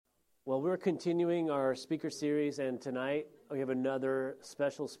Well, we're continuing our speaker series, and tonight we have another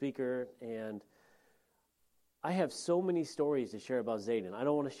special speaker, and I have so many stories to share about Zayden. I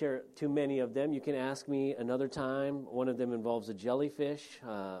don't want to share too many of them. You can ask me another time. One of them involves a jellyfish,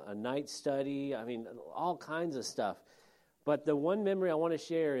 a night study, all kinds of stuff. But the one memory I want to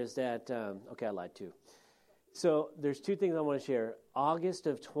share is that, I lied too. So there's two things I want to share. August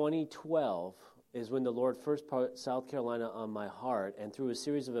of 2012 is when the Lord first put South Carolina on my heart, and through a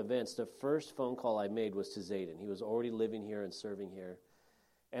series of events, the first phone call I made was to Zayden. He was already living here and serving here.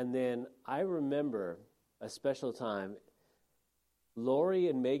 And then I remember a special time. Lori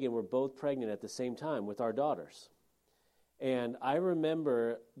and Megan were both pregnant at the same time with our daughters. And I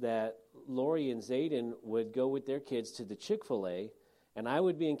remember that Lori and Zayden would go with their kids to the Chick-fil-A, and I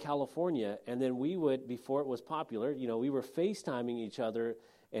would be in California, and then we would, before it was popular, we were FaceTiming each other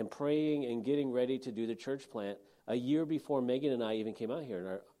and praying and getting ready to do the church plant a year before Megan and I even came out here.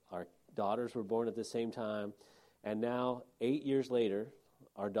 And our daughters were born at the same time. And now, 8 years later,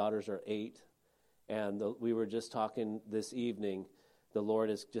 our daughters are 8. And we were just talking this evening, the Lord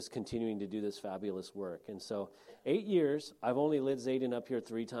is just continuing to do this fabulous work. And so 8 years, I've only lit Zayden up here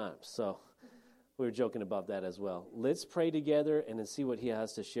 3 times. So we were joking about that as well. Let's pray together and then see what He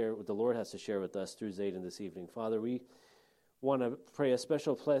has to share, what the Lord has to share with us through Zayden this evening. Father, we want to pray a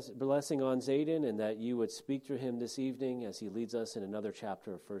special blessing on Zayden, and that you would speak through him this evening as he leads us in another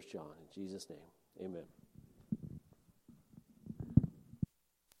chapter of 1 John. In Jesus' name, amen.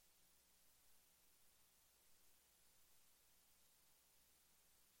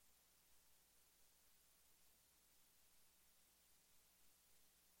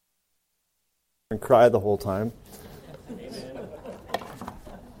 And cry the whole time. Amen.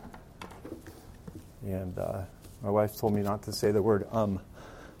 And my wife told me not to say the word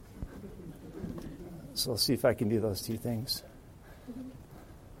So I'll see if I can do those 2 things.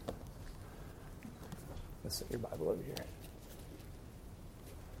 Let's set your Bible over here.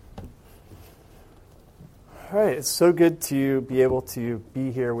 All right, it's so good to be able to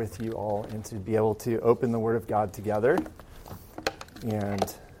be here with you all and to be able to open the Word of God together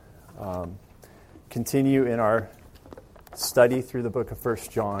and continue in our study through the book of 1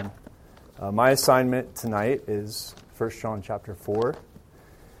 John. My assignment tonight is 1 John chapter 4.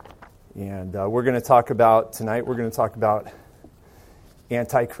 And we're going to talk about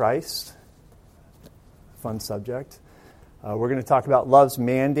Antichrist. Fun subject. We're going to talk about love's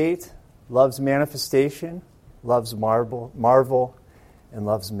mandate, love's manifestation, love's marvel, and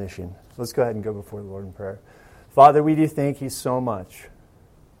love's mission. Let's go ahead and go before the Lord in prayer. Father, we do thank you so much.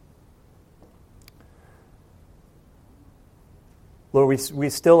 Lord, we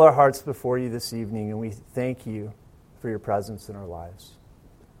still our hearts before you this evening, and we thank you for your presence in our lives.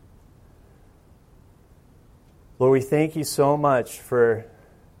 Lord, we thank you so much for,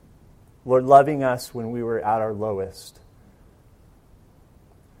 Lord, loving us when we were at our lowest.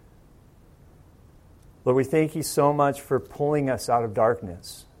 Lord, we thank you so much for pulling us out of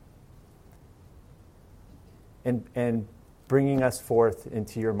darkness and bringing us forth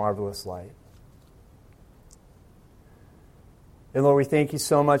into your marvelous light. And Lord, we thank you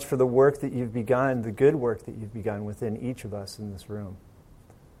so much for the work that you've begun, the good work that you've begun within each of us in this room.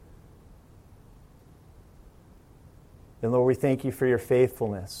 And Lord, we thank you for your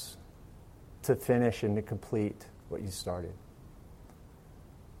faithfulness to finish and to complete what you started.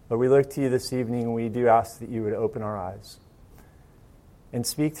 Lord, we look to you this evening, and we do ask that you would open our eyes and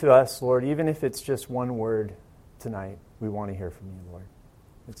speak to us, Lord, even if it's just one word tonight. We want to hear from you, Lord.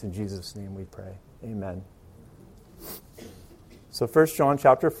 It's in Jesus' name we pray. Amen. So 1 John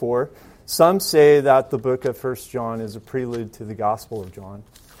chapter 4. Some say that the book of 1 John is a prelude to the Gospel of John.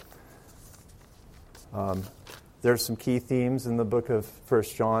 There's some key themes in the book of 1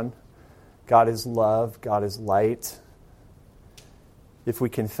 John. God is love. God is light. If we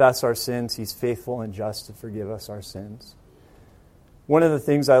confess our sins, He's faithful and just to forgive us our sins. One of the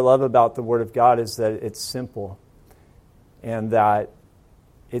things I love about the Word of God is that it's simple. And that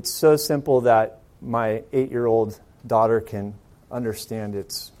it's so simple that my 8-year-old daughter can understand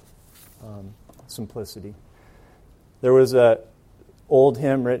its simplicity. There was an old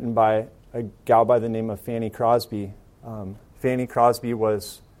hymn written by a gal by the name of Fanny Crosby. Fanny Crosby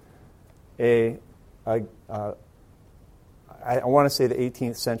was I want to say the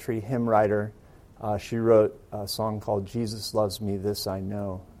 18th century hymn writer. She wrote a song called "Jesus Loves Me, This I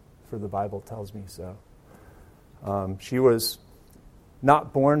Know," for the Bible tells me so. She was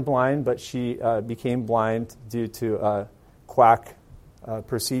not born blind, but she became blind due to a quack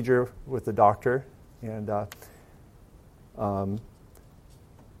procedure with the doctor, and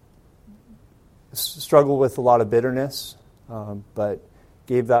struggled with a lot of bitterness, but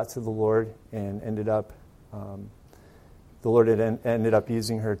gave that to the Lord and ended up, the Lord had ended up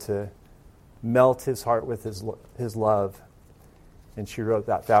using her to melt his heart with his love. And she wrote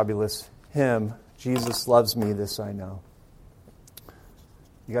that fabulous hymn, Jesus Loves Me, This I Know.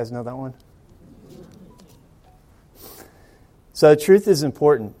 You guys know that one? So truth is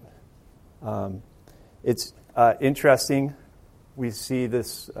important. It's interesting. We see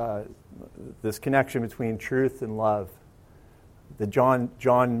this connection between truth and love. That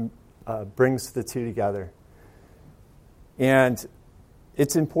John brings the two together. And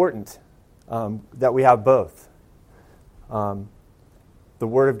it's important that we have both. The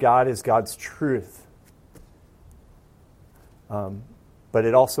Word of God is God's truth. But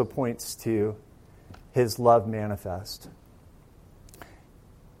it also points to His love manifest.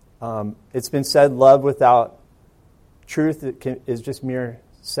 It's been said, love without truth is just mere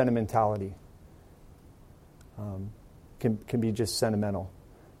sentimentality. Can be just sentimental.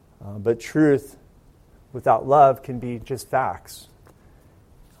 But truth without love can be just facts.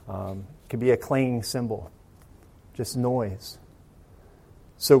 Can be a clanging cymbal, just noise.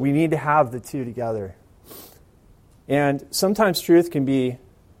 So we need to have the two together. And sometimes truth can be,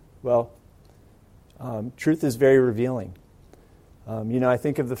 truth is very revealing. I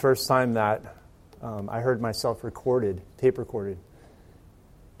think of the first time that I heard myself tape recorded.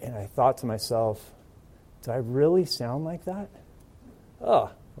 And I thought to myself, do I really sound like that?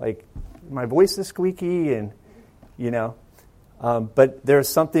 Like my voice is squeaky and, but there's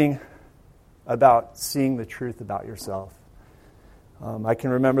something about seeing the truth about yourself. I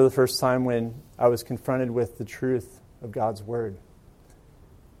can remember the first time when I was confronted with the truth of God's Word.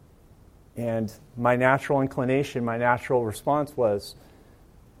 And my natural inclination, my natural response was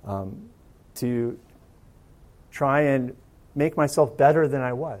to try and make myself better than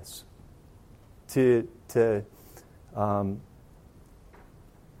I was. To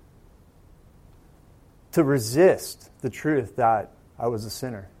resist the truth that I was a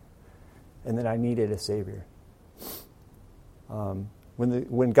sinner and that I needed a Savior.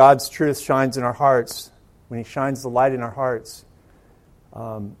 When God's truth shines in our hearts, when He shines the light in our hearts,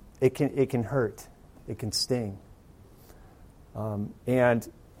 it can hurt, it can sting. And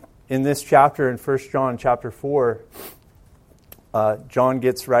in this chapter, in 1 John chapter 4, John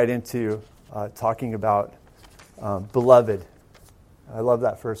gets right into talking about beloved. I love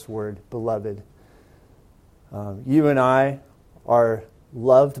that first word, beloved. You and I are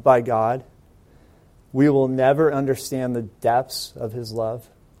loved by God. We will never understand the depths of His love.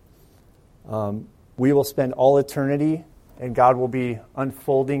 We will spend all eternity, and God will be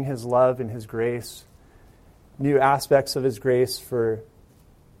unfolding His love and His grace, new aspects of His grace for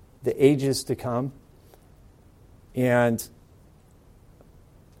the ages to come. And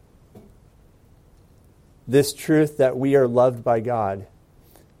this truth that we are loved by God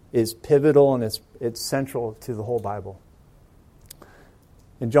is pivotal and it's central to the whole Bible.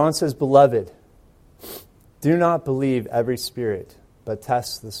 And John says, beloved, do not believe every spirit, but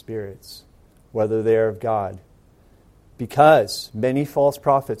test the spirits, whether they are of God, because many false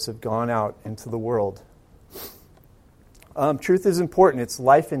prophets have gone out into the world. Truth is important. It's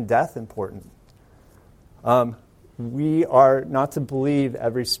life and death important. We are not to believe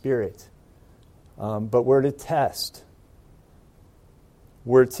every spirit, but we're to test.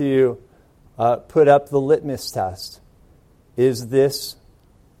 We're to put up the litmus test. Is this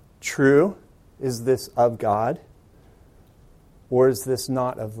true? Is this of God? Or is this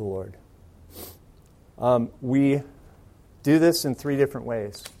not of the Lord? We do this in 3 different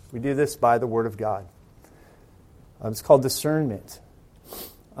ways. We do this by the Word of God. It's called discernment.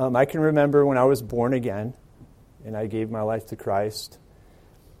 I can remember when I was born again and I gave my life to Christ.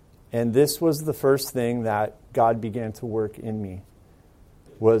 And this was the first thing that God began to work in me,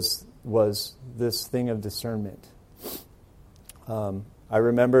 was this thing of discernment. I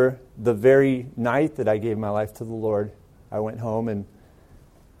remember the very night that I gave my life to the Lord, I went home and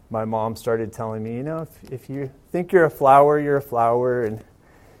my mom started telling me, if you think you're a flower, you're a flower, and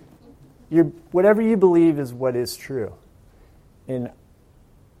whatever you believe is what is true. And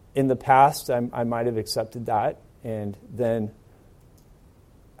in the past, I might have accepted that, and then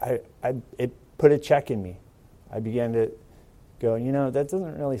it put a check in me. I began to go, that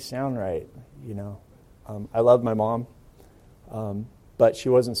doesn't really sound right. I love my mom, but she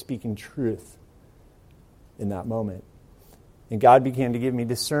wasn't speaking truth in that moment. And God began to give me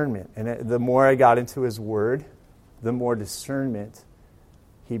discernment. And the more I got into His Word, the more discernment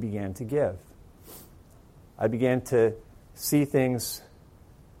He began to give. I began to see things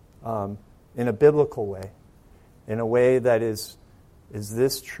in a biblical way, in a way that is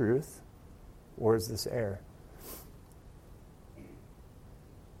this truth or is this error?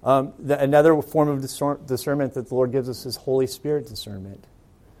 Another form of discernment that the Lord gives us is Holy Spirit discernment.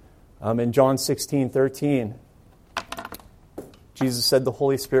 In John 16:13, Jesus said the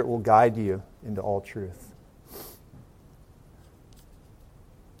Holy Spirit will guide you into all truth.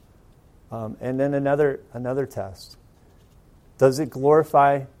 And then another test. Does it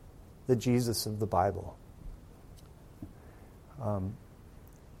glorify the Jesus of the Bible?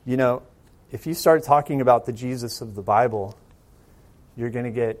 If you start talking about the Jesus of the Bible, you're going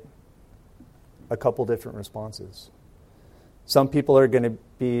to get a couple different responses. Some people are going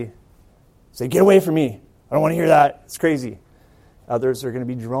to say, get away from me. I don't want to hear that. It's crazy. Others are going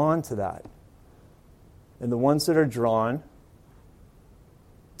to be drawn to that. And the ones that are drawn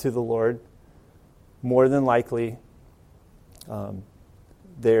to the Lord, more than likely,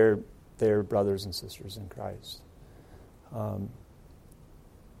 they're brothers and sisters in Christ.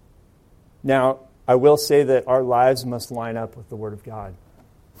 Now, I will say that our lives must line up with the Word of God.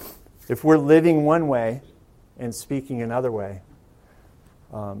 If we're living one way and speaking another way,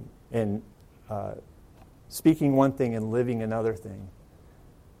 and speaking one thing and living another thing,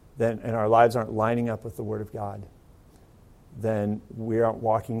 and our lives aren't lining up with the Word of God, then we aren't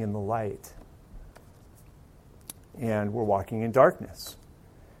walking in the light. And we're walking in darkness.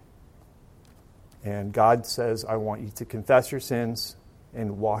 And God says, I want you to confess your sins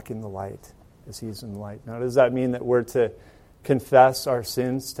and walk in the light as He is in the light. Now, does that mean that we're to confess our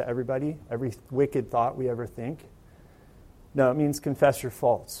sins to everybody, every wicked thought we ever think? No, it means confess your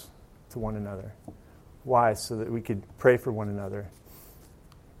faults to one another. Why? So that we could pray for one another.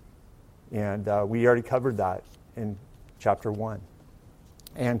 And we already covered that in chapter 1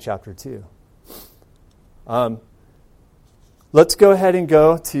 and chapter 2. Let's go ahead and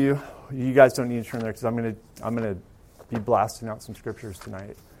go to, you guys don't need to turn there because I'm going to be blasting out some scriptures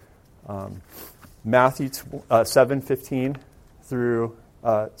tonight. Matthew 7:15 through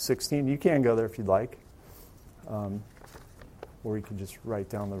 16. You can go there if you'd like. Or you can just write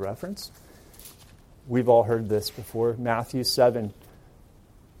down the reference. We've all heard this before. Matthew 7,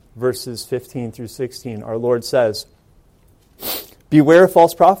 verses 15 through 16. Our Lord says, beware of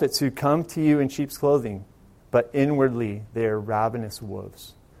false prophets who come to you in sheep's clothing, but inwardly they are ravenous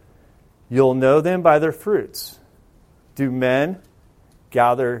wolves. You'll know them by their fruits. Do men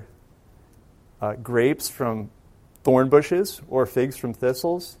gather grapes from thorn bushes or figs from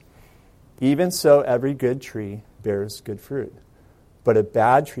thistles? Even so, every good tree bears good fruit, but a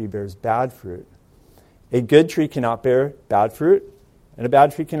bad tree bears bad fruit. A good tree cannot bear bad fruit, and a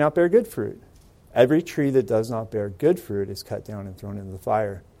bad tree cannot bear good fruit. Every tree that does not bear good fruit is cut down and thrown into the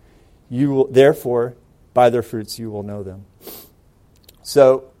fire. You will, therefore, by their fruits you will know them.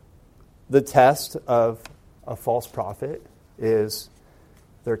 So, the test of a false prophet is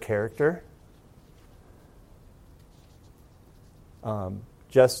their character.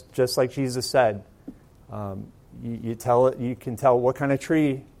 Just like Jesus said, you can tell what kind of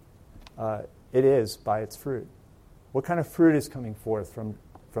tree it is by its fruit. What kind of fruit is coming forth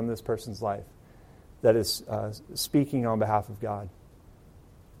from this person's life that is speaking on behalf of God,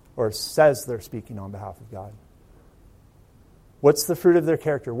 or says they're speaking on behalf of God? What's the fruit of their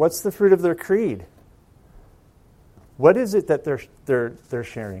character? What's the fruit of their creed? What is it that they're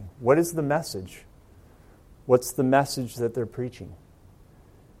sharing? What is the message? What's the message that they're preaching?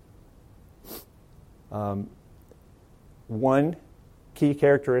 One key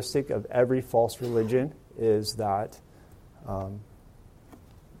characteristic of every false religion is that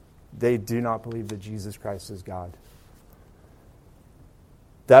they do not believe that Jesus Christ is God.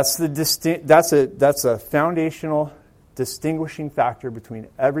 That's a foundational distinguishing factor between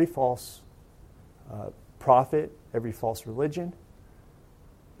every false prophet, every false religion,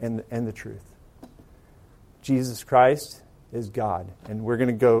 and the truth. Jesus Christ is God, and we're going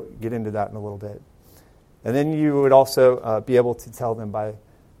to go get into that in a little bit. And then you would also be able to tell them by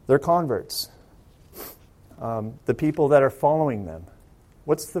their converts, the people that are following them.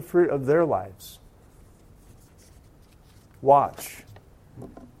 What's the fruit of their lives? Watch,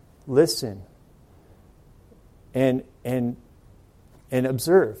 listen, and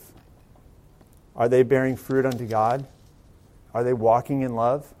observe. Are they bearing fruit unto God? Are they walking in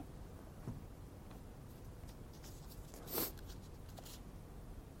love?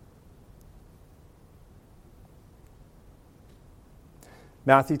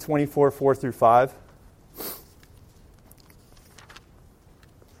 Matthew 24, 4 through 5.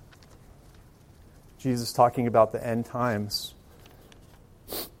 Jesus talking about the end times.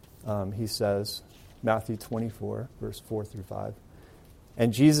 He says, Matthew 24, verse 4 through 5.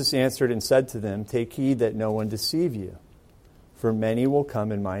 And Jesus answered and said to them, take heed that no one deceive you. For many will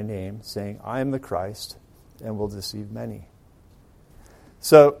come in my name, saying, I am the Christ, and will deceive many.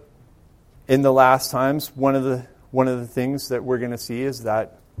 So, in the last times, one of the things that we're going to see is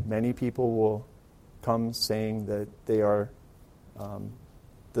that many people will come saying that they are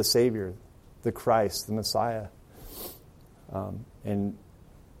the Savior, the Christ, the Messiah, and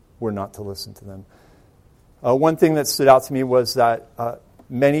we're not to listen to them. One thing that stood out to me was that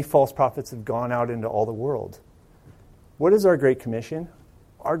many false prophets have gone out into all the world. What is our Great Commission?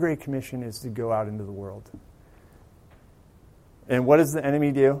 Our Great Commission is to go out into the world. And what does the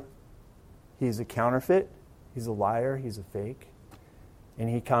enemy do? He's a counterfeit. He's a liar. He's a fake. And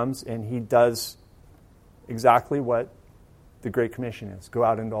he comes and he does exactly what the Great Commission is. Go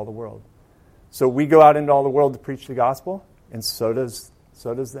out into all the world. So we go out into all the world to preach the gospel, and so does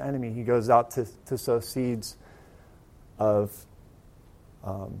the enemy. He goes out to sow seeds of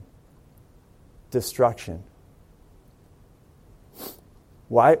destruction.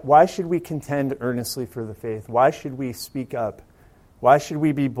 Why should we contend earnestly for the faith? Why should we speak up? Why should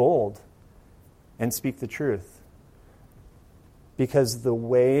we be bold and speak the truth? Because the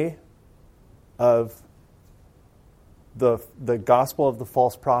way of the gospel of the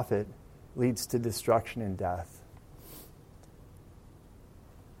false prophet leads to destruction and death.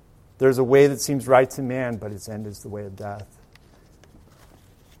 There's a way that seems right to man, but its end is the way of death.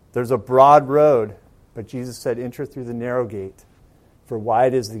 There's a broad road, but Jesus said, enter through the narrow gate. For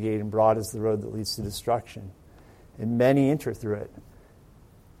wide is the gate and broad is the road that leads to destruction. And many enter through it.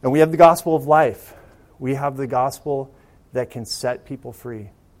 And we have the gospel of life. We have the gospel that can set people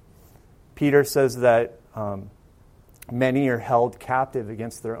free. Peter says that many are held captive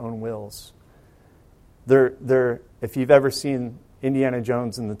against their own wills. If you've ever seen Indiana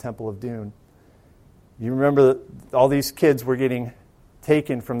Jones in the Temple of Doom, you remember all these kids were getting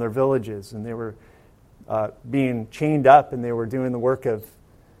taken from their villages, and they were being chained up, and they were doing the work of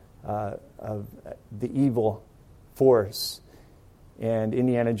the evil force. And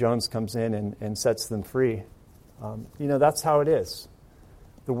Indiana Jones comes in and sets them free. That's how it is.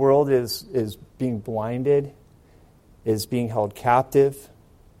 The world is being blinded, is being held captive,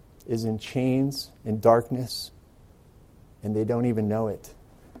 is in chains, in darkness, and they don't even know it.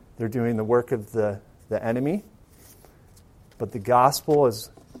 They're doing the work of the enemy, but the gospel is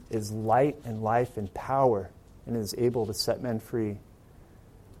light and life and power, and is able to set men free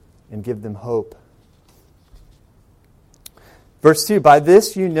and give them hope. Verse 2, by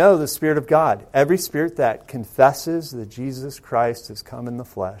this you know the Spirit of God. Every spirit that confesses that Jesus Christ has come in the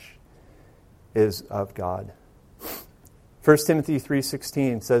flesh is of God. 1 Timothy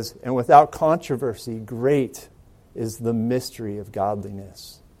 3:16 says, and without controversy, great is the mystery of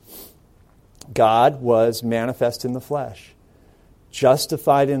godliness. God was manifest in the flesh,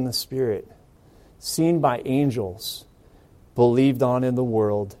 justified in the Spirit, seen by angels, believed on in the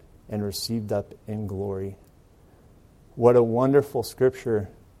world, and received up in glory. What a wonderful scripture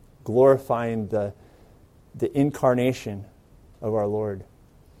glorifying the incarnation of our Lord.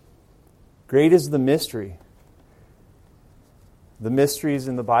 Great is the mystery. The mysteries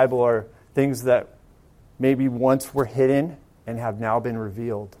in the Bible are things that maybe once were hidden and have now been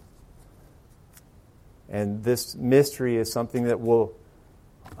revealed. And this mystery is something that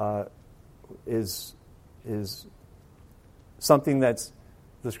is something that's,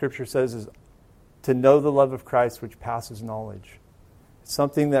 the scripture says, is to know the love of Christ which passes knowledge. It's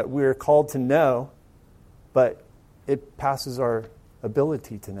something that we're called to know, but it passes our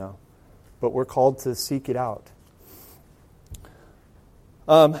ability to know. But we're called to seek it out.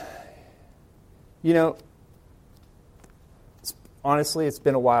 Honestly, it's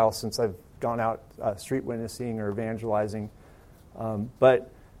been a while since I've gone out street witnessing or evangelizing.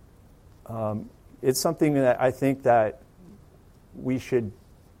 But it's something that I think that we should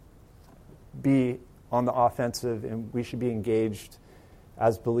be on the offensive, and we should be engaged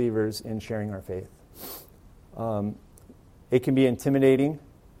as believers in sharing our faith. It can be intimidating.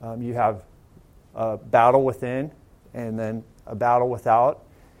 You have a battle within and then a battle without.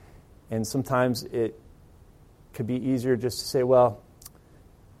 And sometimes it could be easier just to say, well,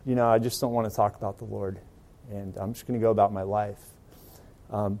 I just don't want to talk about the Lord, and I'm just going to go about my life.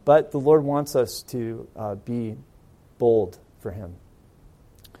 But the Lord wants us to be bold for Him.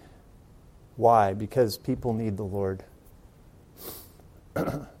 Why? Because people need the Lord.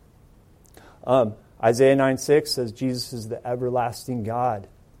 Isaiah 9:6 says Jesus is the everlasting God.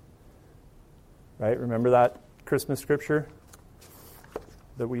 Right? Remember that Christmas scripture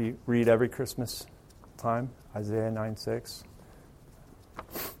that we read every Christmas time? Isaiah 9:6.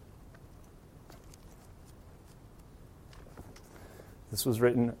 This was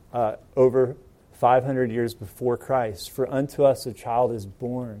written over 500 years before Christ. For unto us a child is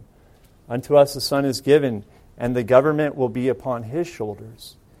born. Unto us a son is given, and the government will be upon his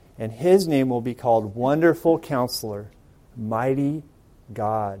shoulders. And his name will be called Wonderful Counselor, Mighty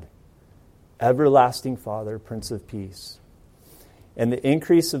God, Everlasting Father, Prince of Peace. And the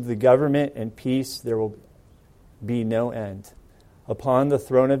increase of the government and peace there will be no end upon the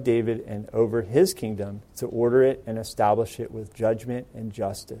throne of David and over his kingdom, to order it and establish it with judgment and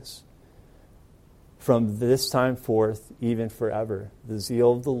justice. From this time forth, even forever, the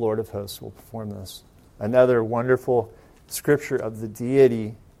zeal of the Lord of hosts will perform this. Another wonderful scripture of the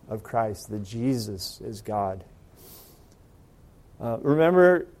deity of Christ, that Jesus is God.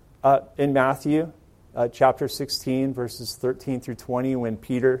 Remember in Matthew chapter 16, verses 13 through 20, when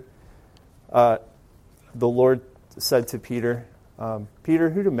Peter, the Lord said to Peter,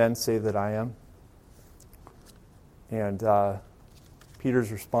 Peter, who do men say that I am? And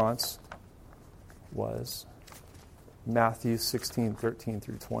Peter's response was Matthew 16, 13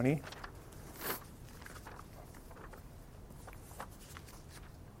 through 20.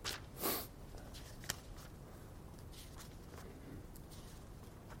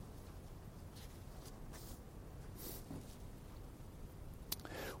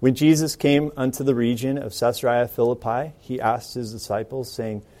 When Jesus came unto the region of Caesarea Philippi, he asked his disciples,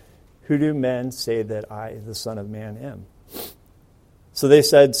 saying, Who do men say that I, the Son of Man, am? So they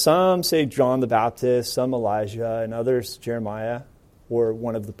said, Some say John the Baptist, some Elijah, and others Jeremiah, or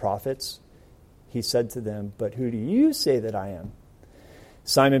one of the prophets. He said to them, But who do you say that I am?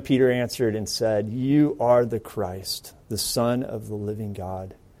 Simon Peter answered and said, You are the Christ, the Son of the living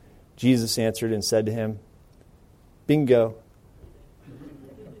God. Jesus answered and said to him, Bingo.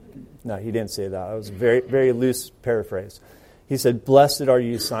 No, he didn't say that. It was a very, very loose paraphrase. He said, Blessed are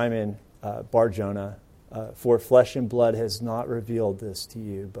you, Simon Bar-Jonah, for flesh and blood has not revealed this to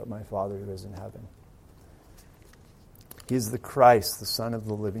you, but my Father who is in heaven. He is the Christ, the Son of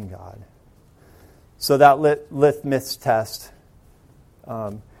the living God. So that litmus test,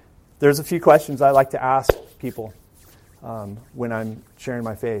 there's a few questions I like to ask people when I'm sharing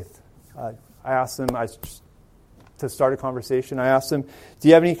my faith. I ask them, to start a conversation, I ask them, do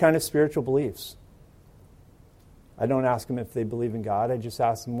you have any kind of spiritual beliefs? I don't ask them if they believe in God. I just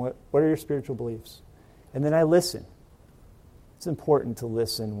ask them, what are your spiritual beliefs? And then I listen. It's important to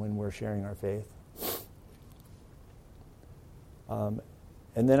listen when we're sharing our faith. And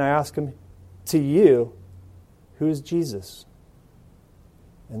then I ask them, to you, who is Jesus?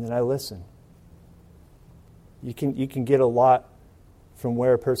 And then I listen. You can get a lot from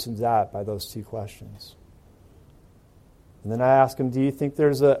where a person's at by those two questions. And then I ask them, do you think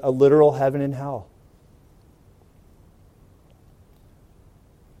there's a literal heaven and hell?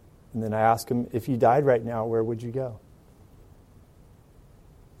 And then I ask them, if you died right now, where would you go?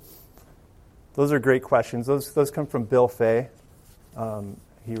 Those are great questions. Those come from Bill Fay.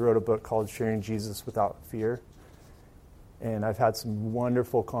 He wrote a book called Sharing Jesus Without Fear. And I've had some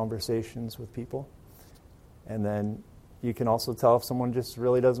wonderful conversations with people. And then you can also tell if someone just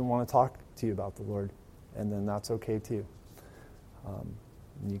really doesn't want to talk to you about the Lord. And then that's okay too.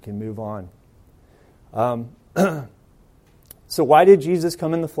 You can move on. So why did Jesus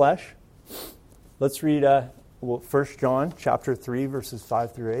come in the flesh? Let's read 1 John chapter 3, verses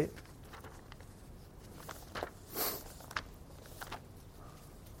 5 through 8.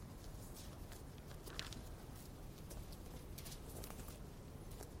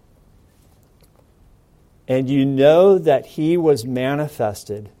 And you know that he was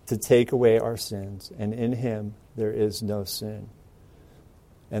manifested to take away our sins, and in him there is no sin.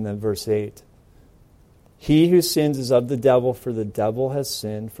 And then verse 8. He who sins is of the devil, for the devil has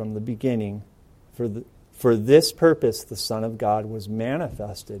sinned from the beginning. For this purpose the Son of God was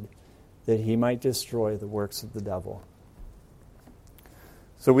manifested, that he might destroy the works of the devil.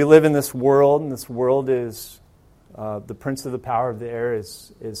 So we live in this world, and this world is, the prince of the power of the air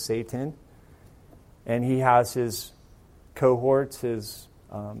is Satan. And he has his cohorts, his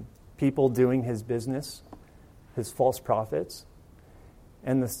people doing his business, his false prophets.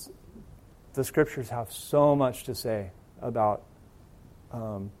 And the scriptures have so much to say about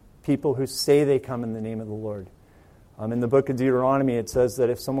people who say they come in the name of the Lord. In the book of Deuteronomy, it says that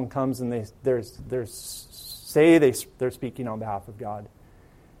if someone comes and they're speaking on behalf of God,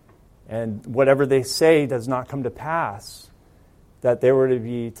 and whatever they say does not come to pass, that they were to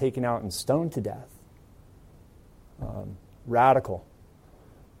be taken out and stoned to death. Radical.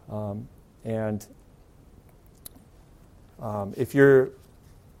 And if you're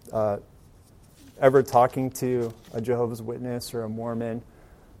ever talking to a Jehovah's Witness or a Mormon,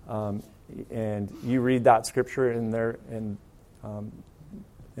 and you read that scripture in the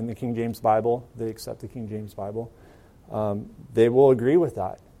King James Bible, they accept the King James Bible, they will agree with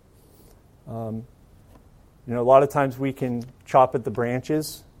that. A lot of times we can chop at the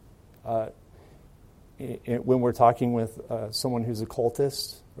branches when we're talking with someone who's a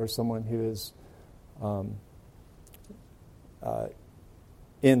cultist or someone who is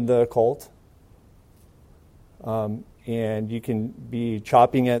in the cult. And you can be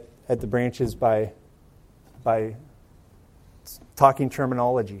chopping at the branches by talking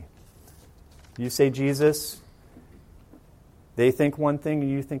terminology. You say Jesus, they think one thing and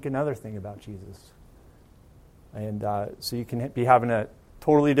you think another thing about Jesus. And so you can be having a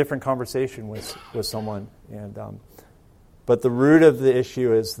totally different conversation with someone. And but the root of the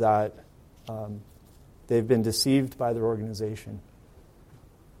issue is that they've been deceived by their organization.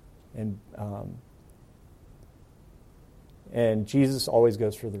 And Jesus always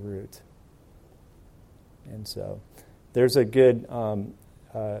goes for the root. And so there's a good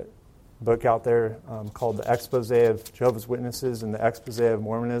book out there called The Expose of Jehovah's Witnesses and The Expose of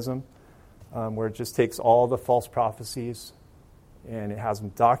Mormonism, where it just takes all the false prophecies and it has them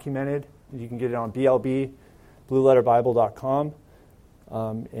documented. You can get it on BLB, blueletterbible.com,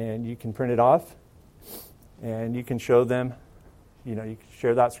 and you can print it off and you can show them, you can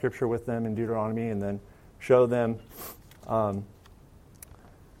share that scripture with them in Deuteronomy and then show them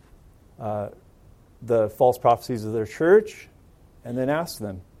the false prophecies of their church and then ask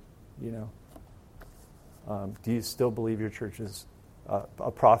them, do you still believe your church is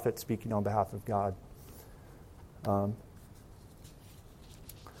a prophet speaking on behalf of God? So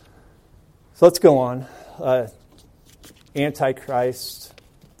let's go on. Antichrist,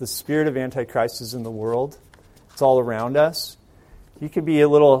 the spirit of Antichrist is in the world. It's all around us. You can be a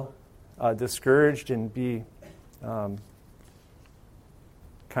little discouraged and be kind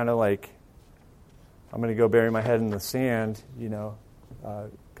of like, I'm going to go bury my head in the sand,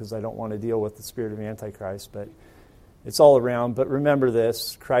 because I don't want to deal with the spirit of Antichrist. But it's all around. But remember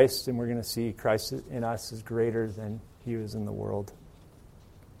this, Christ, and we're going to see Christ in us is greater than he was in the world.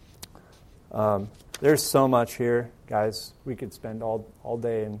 There's so much here, guys. We could spend all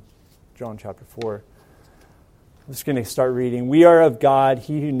day in John chapter 4. I'm just going to start reading. We are of God.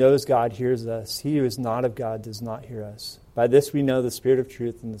 He who knows God hears us. He who is not of God does not hear us. By this we know the spirit of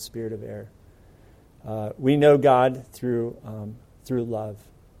truth and the spirit of error. We know God through love.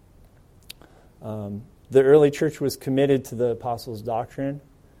 The early church was committed to the apostles' doctrine,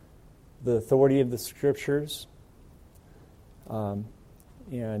 the authority of the scriptures, and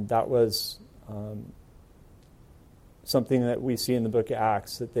that was something that we see in the book of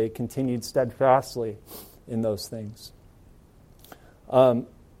Acts, that they continued steadfastly in those things. We're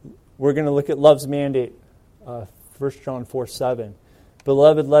going to look at love's mandate, 1 John 4:7.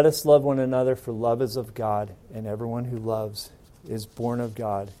 Beloved, let us love one another, for love is of God, and everyone who loves is born of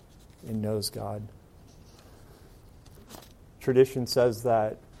God and knows God. Tradition says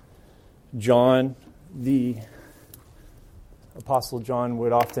that John, the Apostle John,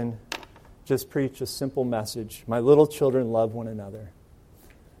 would often just preach a simple message. My little children, love one another.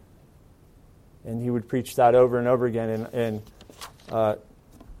 And he would preach that over and over again. And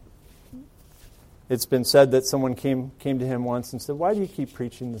it's been said that someone came to him once and said, why do you keep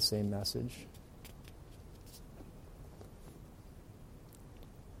preaching the same message?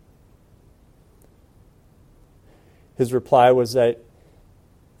 His reply was that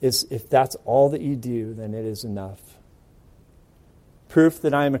if that's all that you do, then it is enough. Proof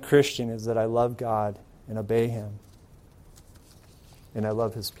that I am a Christian is that I love God and obey him. And I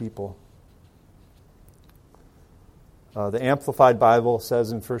love his people. The Amplified Bible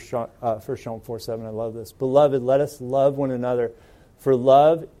says in 1 John 4:7, I love this. Beloved, let us love one another. For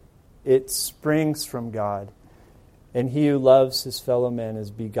love, it springs from God. And he who loves his fellow men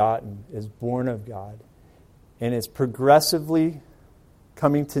is begotten, is born of God, and is progressively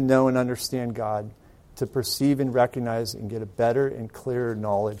coming to know and understand God, to perceive and recognize and get a better and clearer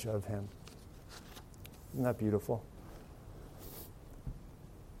knowledge of him. Isn't that beautiful?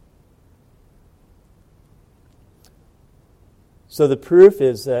 So the proof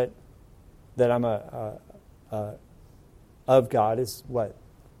is that I'm of God is what?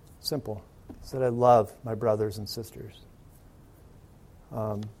 Simple. It's that I love my brothers and sisters.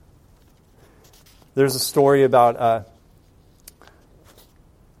 There's a story about,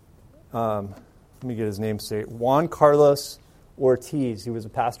 let me get his name straight, Juan Carlos Ortiz. He was a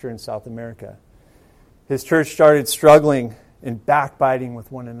pastor in South America. His church started struggling and backbiting with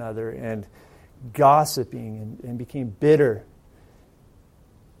one another and gossiping and became bitter.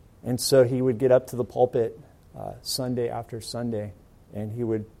 And so he would get up to the pulpit Sunday after Sunday, and he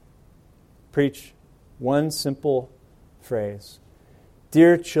would preach one simple phrase,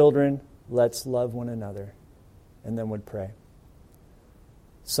 "Dear children, let's love one another," and then would pray.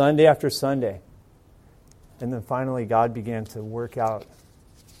 Sunday after Sunday. And then finally, God began to work out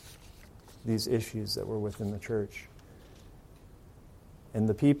these issues that were within the church. And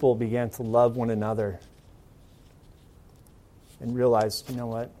the people began to love one another and realized, you know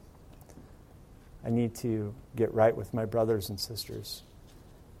what? I need to get right with my brothers and sisters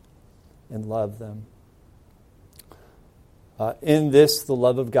and love them. In this, the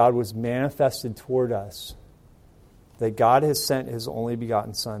love of God was manifested toward us, that God has sent His only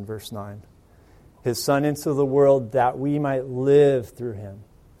begotten Son, verse 9, His Son into the world that we might live through Him.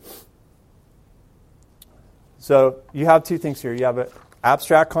 So you have two things here. You have an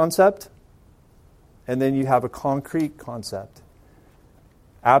abstract concept, and then you have a concrete concept.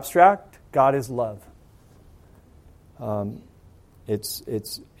 Abstract, God is love.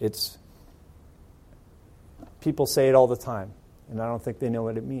 It's people say it all the time, and I don't think they know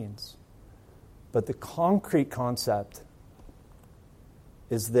what it means. But the concrete concept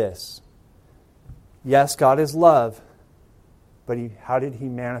is this. Yes, God is love, but how did He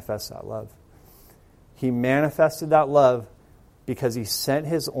manifest that love? He manifested that love because He sent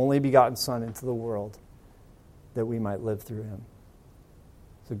His only begotten Son into the world that we might live through Him.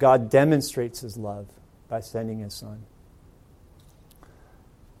 So God demonstrates His love by sending His Son.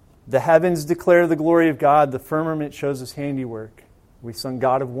 The heavens declare the glory of God. The firmament shows His handiwork. We sung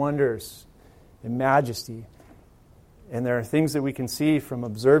God of wonders and majesty. And there are things that we can see from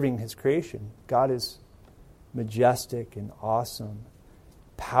observing His creation. God is majestic and awesome,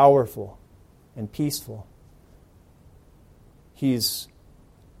 powerful and peaceful. He's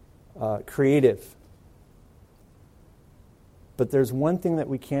creative. But there's one thing that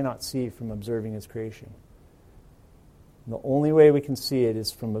we cannot see from observing His creation. The only way we can see it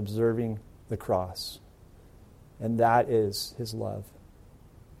is from observing the cross. And that is His love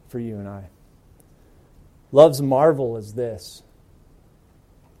for you and I. Love's marvel is this.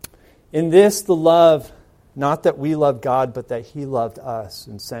 In this, the love, not that we love God, but that He loved us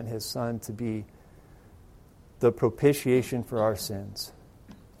and sent His Son to be the propitiation for our sins.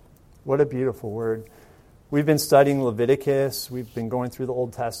 What a beautiful word. We've been studying Leviticus. We've been going through the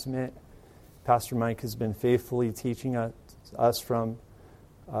Old Testament. Pastor Mike has been faithfully teaching us from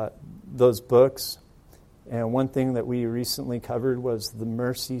those books. And one thing that we recently covered was the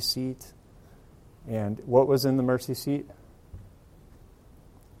mercy seat. And what was in the mercy seat?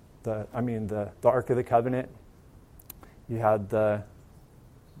 The Ark of the Covenant. You had the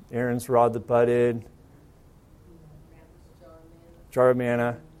Aaron's rod that budded, jar of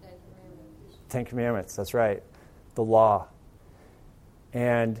manna, Ten Commandments, that's right, the law.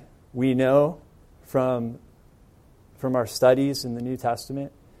 And we know from our studies in the New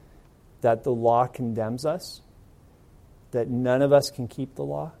Testament that the law condemns us, that none of us can keep the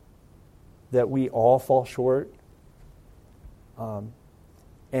law, that we all fall short. And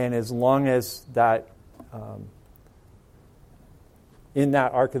as long as that, in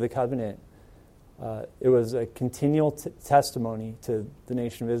that Ark of the Covenant, it was a continual testimony to the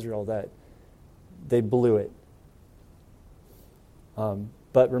nation of Israel that they blew it.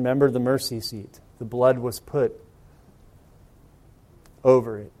 But remember the mercy seat. The blood was put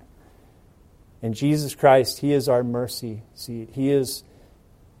over it. And Jesus Christ, He is our mercy seat. He is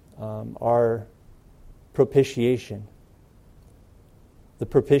our propitiation. The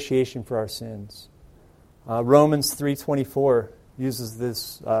propitiation for our sins. Romans 3:24 uses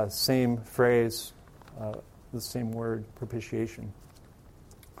this same phrase, the same word, propitiation.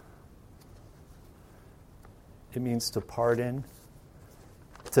 It means to pardon,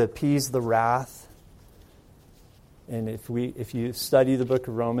 to appease the wrath. And if you study the book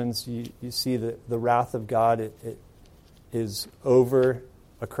of Romans, you see that the wrath of God it is over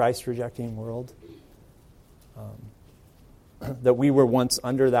a Christ-rejecting world. That we were once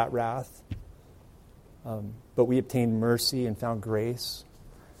under that wrath, but we obtained mercy and found grace.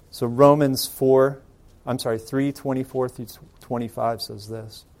 So Romans 3:24 through 25 says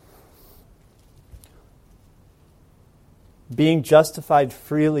this. Being justified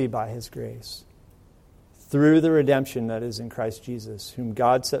freely by His grace, through the redemption that is in Christ Jesus, whom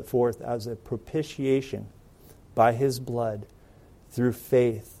God set forth as a propitiation by His blood, through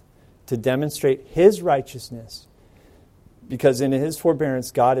faith, to demonstrate His righteousness, because in His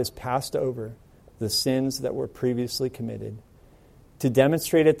forbearance God has passed over the sins that were previously committed, to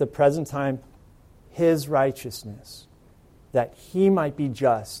demonstrate at the present time His righteousness, that He might be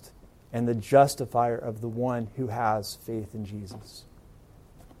just and the justifier of the one who has faith in Jesus.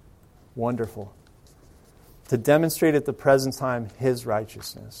 Wonderful. To demonstrate at the present time His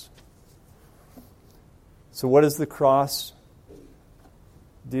righteousness. So what does the cross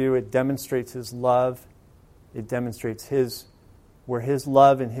do? It demonstrates His love. It demonstrates where His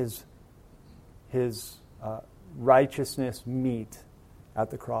love and His righteousness meet at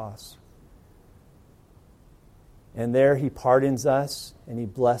the cross. And there he pardons us and he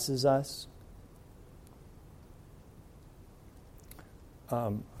blesses us.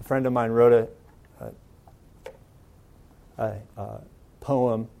 A friend of mine wrote a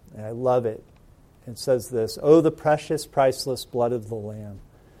poem, and I love it. It says this: "Oh, the precious, priceless blood of the Lamb,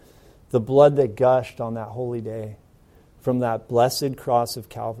 the blood that gushed on that holy day from that blessed cross of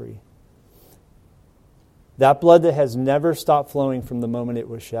Calvary. That blood that has never stopped flowing from the moment it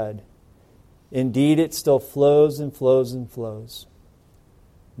was shed. Indeed, it still flows and flows and flows,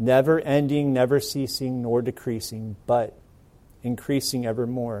 never ending, never ceasing, nor decreasing, but increasing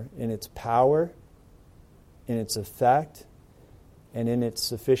evermore in its power, in its effect, and in its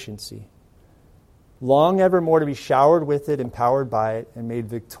sufficiency. Long evermore to be showered with it, empowered by it, and made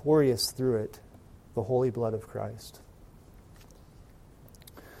victorious through it, the holy blood of Christ."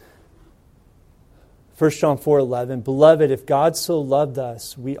 1 John 4:11, "Beloved, if God so loved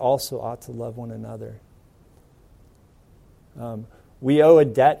us, we also ought to love one another." We owe a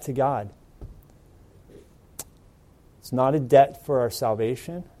debt to God. It's not a debt for our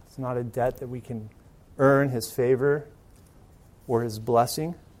salvation. It's not a debt that we can earn His favor or His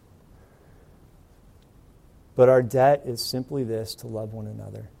blessing. But our debt is simply this: to love one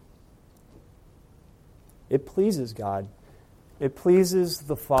another. It pleases God. It pleases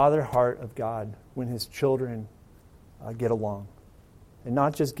the Father heart of God when His children get along. And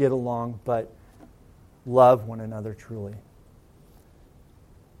not just get along, but love one another truly.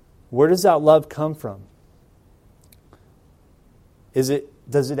 Where does that love come from? Does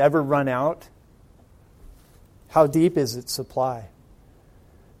it ever run out? How deep is its supply?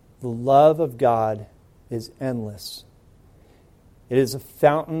 The love of God is endless. It is a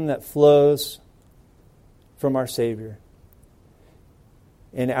fountain that flows from our Savior.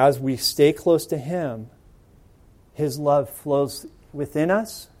 And as we stay close to Him, His love flows within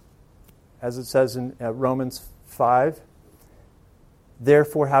us, as it says in Romans 5.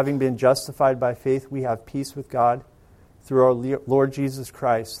 "Therefore, having been justified by faith, we have peace with God through our Lord Jesus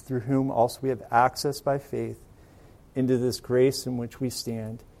Christ, through whom also we have access by faith into this grace in which we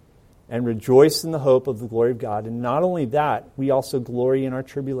stand, and rejoice in the hope of the glory of God. And not only that, we also glory in our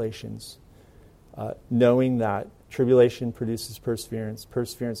tribulations, knowing that tribulation produces perseverance,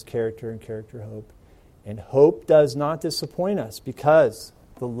 perseverance character, and character hope. And hope does not disappoint us, because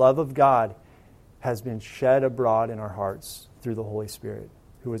the love of God has been shed abroad in our hearts through the Holy Spirit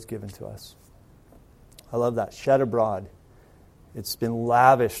who was given to us." I love that. Shed abroad. It's been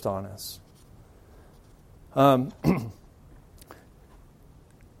lavished on us.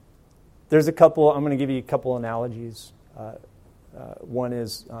 There's a couple, I'm going to give you a couple analogies. One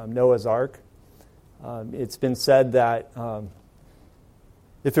is Noah's Ark. It's been said that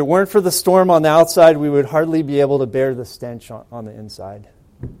if it weren't for the storm on the outside, we would hardly be able to bear the stench on the inside.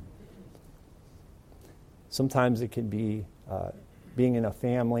 Sometimes it can be being in a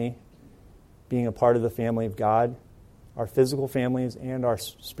family, being a part of the family of God, our physical families and our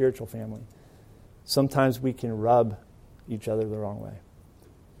spiritual family. Sometimes we can rub each other the wrong way.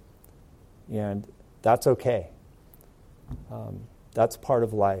 And that's okay. That's part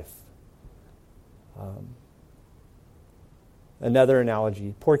of life. Another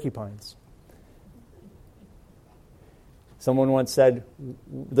analogy, porcupines. Someone once said,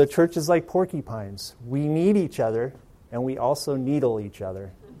 the church is like porcupines. We need each other, and we also needle each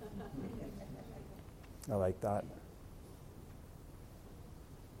other. I like that.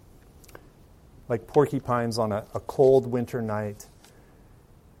 Like porcupines on a cold winter night,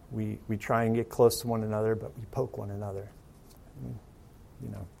 we try and get close to one another, but we poke one another.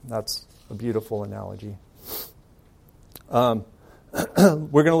 That's a beautiful analogy. We're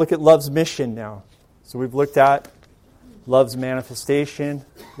going to look at love's mission now. So we've looked at love's manifestation,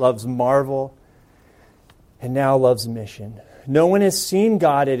 love's marvel, and now love's mission. No one has seen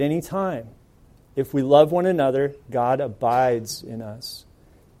God at any time. If we love one another, God abides in us,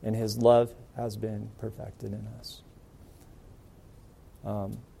 and His love has been perfected in us.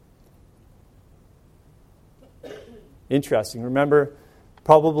 Interesting. Remember,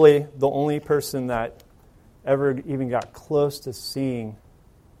 probably the only person that ever even got close to seeing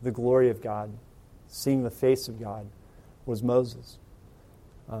the glory of God, seeing the face of God, was Moses.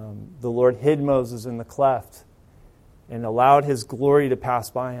 The Lord hid Moses in the cleft and allowed His glory to pass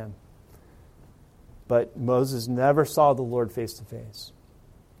by him. But Moses never saw the Lord face to face.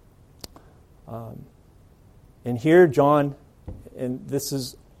 And here John, and this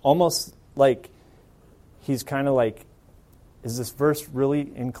is almost like he's kind of like, is this verse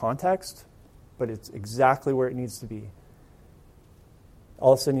really in context? But it's exactly where it needs to be.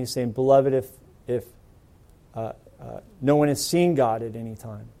 All of a sudden he's saying, beloved, if no one has seen God at any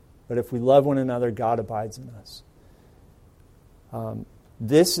time. But if we love one another, God abides in us.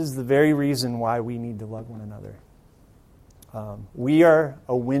 This is the very reason why we need to love one another. We are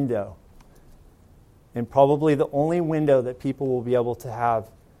a window, and probably the only window that people will be able to have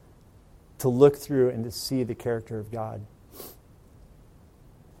to look through and to see the character of God.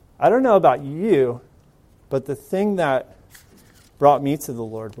 I don't know about you, but the thing that brought me to the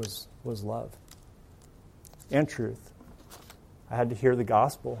Lord was love and truth. I had to hear the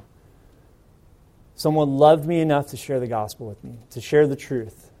gospel. Someone loved me enough to share the gospel with me, to share the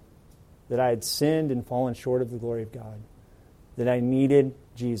truth, that I had sinned and fallen short of the glory of God, that I needed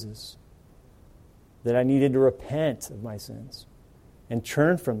Jesus, that I needed to repent of my sins and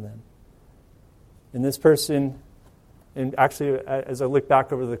turn from them. And this person, and actually as I look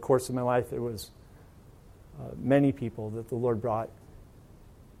back over the course of my life, it was many people that the Lord brought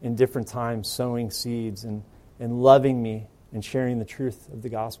in different times, sowing seeds and loving me and sharing the truth of the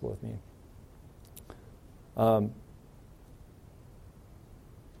gospel with me.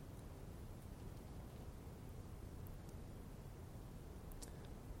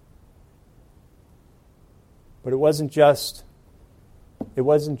 But it wasn't just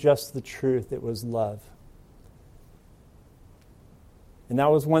the truth, it was love. And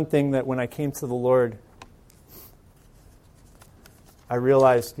that was one thing that when I came to the Lord, I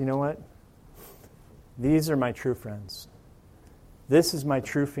realized, you know what? These are my true friends. This is my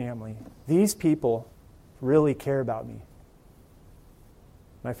true family. These people really care about me.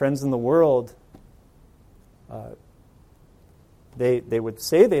 My friends in the world, they would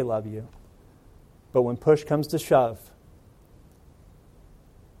say they love you, but when push comes to shove,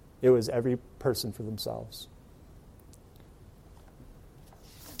 it was every person for themselves.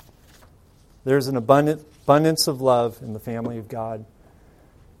 There's an abundance of love in the family of God.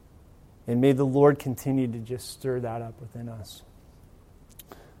 And may the Lord continue to just stir that up within us.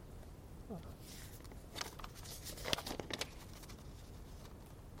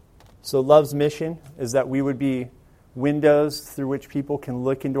 So love's mission is that we would be windows through which people can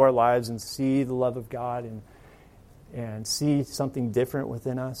look into our lives and see the love of God and see something different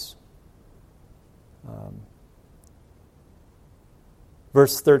within us.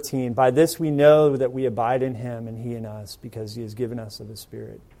 Verse 13, by this we know that we abide in him and he in us, because he has given us of his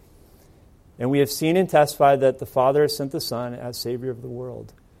Spirit. And we have seen and testified that the Father has sent the Son as Savior of the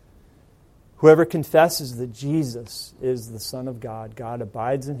world. Whoever confesses that Jesus is the Son of God, God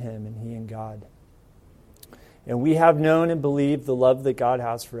abides in him and he in God. And we have known and believed the love that God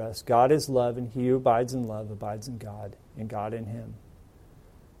has for us. God is love, and he who abides in love abides in God, and God in him.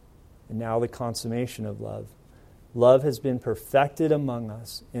 And now the consummation of love. Love has been perfected among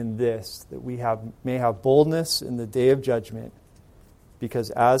us in this, that we may have boldness in the day of judgment, because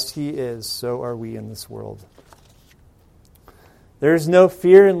as he is, so are we in this world. There is no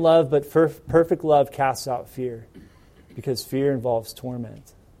fear in love, but perfect love casts out fear, because fear involves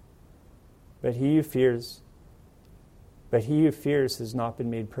torment. But he who fears has not been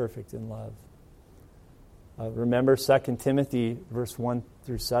made perfect in love. Remember 2 Timothy verse 1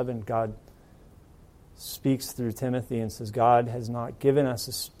 through 7. God speaks through Timothy and says, God has not given us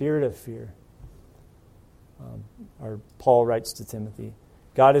a spirit of fear. Or Paul writes to Timothy,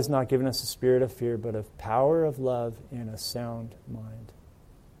 God has not given us a spirit of fear, but of power, of love, and a sound mind.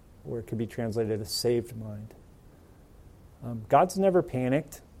 Or it could be translated a saved mind. God's never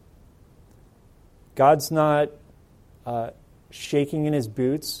panicked. God's not shaking in his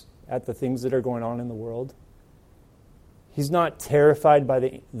boots at the things that are going on in the world. He's not terrified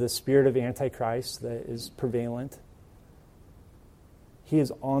by the spirit of Antichrist that is prevalent. He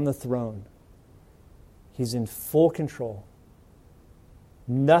is on the throne. He's in full control.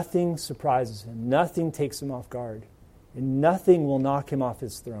 Nothing surprises him. Nothing takes him off guard. And nothing will knock him off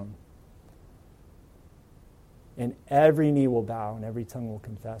his throne. And every knee will bow and every tongue will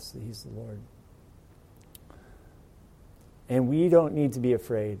confess that he's the Lord. And we don't need to be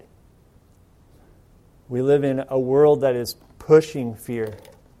afraid. We live in a world that is pushing fear.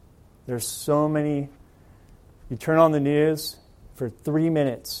 There's so many. You turn on the news for 3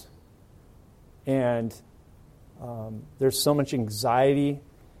 minutes, and there's so much anxiety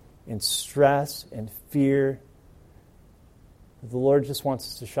and stress and fear. The Lord just wants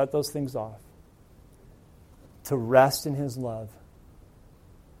us to shut those things off, to rest in his love,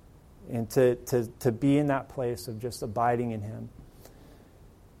 and to be in that place of just abiding in him.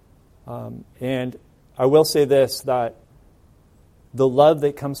 And I will say this, that the love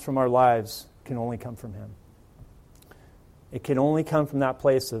that comes from our lives can only come from him. It can only come from that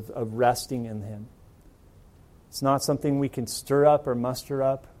place of resting in him. It's not something we can stir up or muster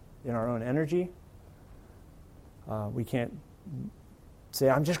up in our own energy. We can't say,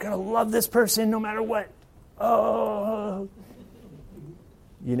 I'm just going to love this person no matter what. Oh,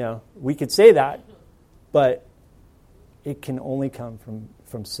 we could say that, but it can only come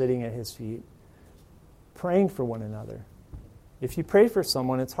from sitting at his feet, praying for one another. If you pray for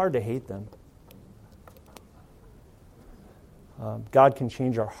someone, it's hard to hate them. God can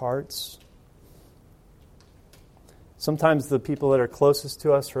change our hearts. Sometimes the people that are closest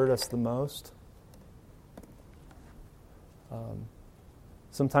to us hurt us the most.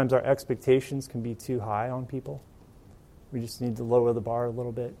 Sometimes our expectations can be too high on people. We just need to lower the bar a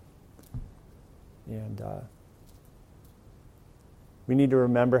little bit. And we need to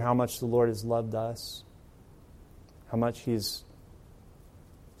remember how much the Lord has loved us, how much He's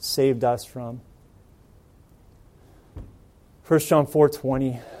saved us from. 1 John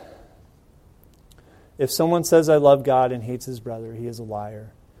 4:20. If someone says, I love God and hates his brother, he is a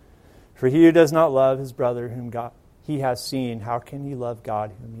liar. For he who does not love his brother whom he has seen, how can he love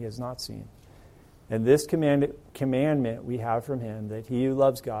God whom he has not seen? And this commandment we have from him, that he who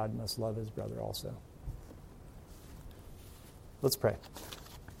loves God must love his brother also. Let's pray.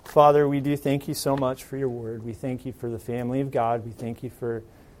 Father, we do thank you so much for your word. We thank you for the family of God. We thank you for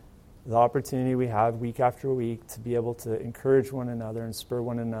the opportunity we have week after week to be able to encourage one another and spur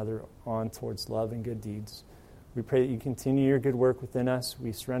one another on towards love and good deeds. We pray that you continue your good work within us.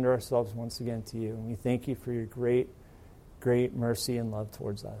 We surrender ourselves once again to you, and we thank you for your great, great mercy and love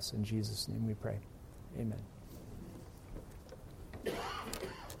towards us. In Jesus' name we pray. Amen.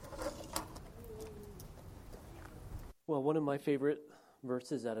 Well, one of my favorite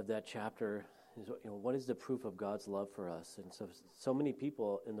verses out of that chapter is, what is the proof of God's love for us? And so many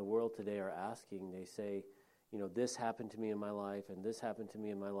people in the world today are asking, they say, this happened to me in my life, and this happened to me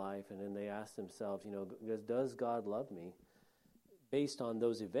in my life, and then they ask themselves, does God love me? Based on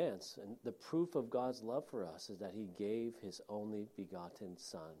those events. And the proof of God's love for us is that He gave His only begotten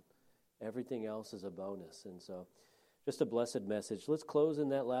Son. Everything else is a bonus. And so, just a blessed message. Let's close in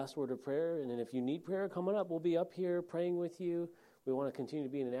that last word of prayer, and then if you need prayer, coming up, we'll be up here praying with you. We want to continue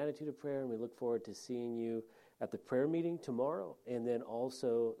to be in an attitude of prayer, and we look forward to seeing you at the prayer meeting tomorrow and then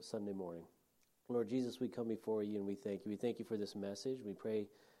also Sunday morning. Lord Jesus, we come before you and we thank you. We thank you for this message. We pray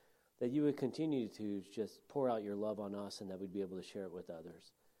that you would continue to just pour out your love on us and that we'd be able to share it with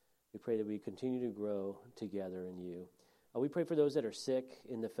others. We pray that we continue to grow together in you. We pray for those that are sick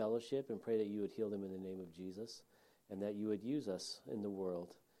in the fellowship and pray that you would heal them in the name of Jesus and that you would use us in the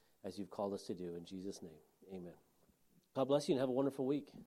world as you've called us to do. In Jesus' name, amen. God bless you and have a wonderful week.